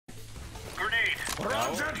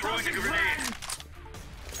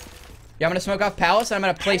Yeah, I'm gonna smoke off Palace, and I'm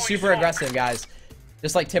gonna play super aggressive, guys.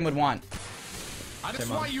 Just like Tim would want. I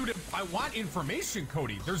just want you to. I want information,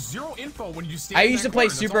 Cody. There's zero info when you stand. I used to play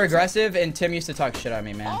super aggressive, and Tim used to talk shit on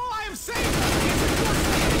me, man. All I am saying is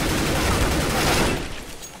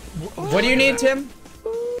what do you need, Tim?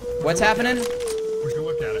 What's happening? Would you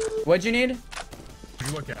look at it? What'd you need? Would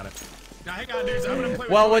you look at it? Now, hang on, dudes. I'm gonna play with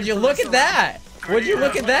Well, Cody would you look at that? Would you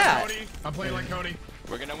look at that? I'm playing like Cody.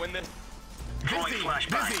 We're gonna win this.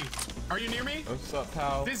 Vizzy, are you near me? What's up,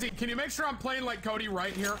 pal? Vizzy, can you make sure I'm playing like Cody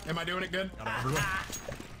right here? Am I doing it good?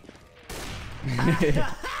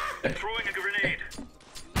 Throwing a grenade.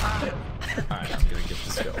 Alright, I'm gonna get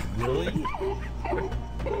this going. Really?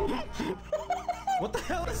 What the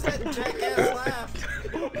hell is that jackass lag?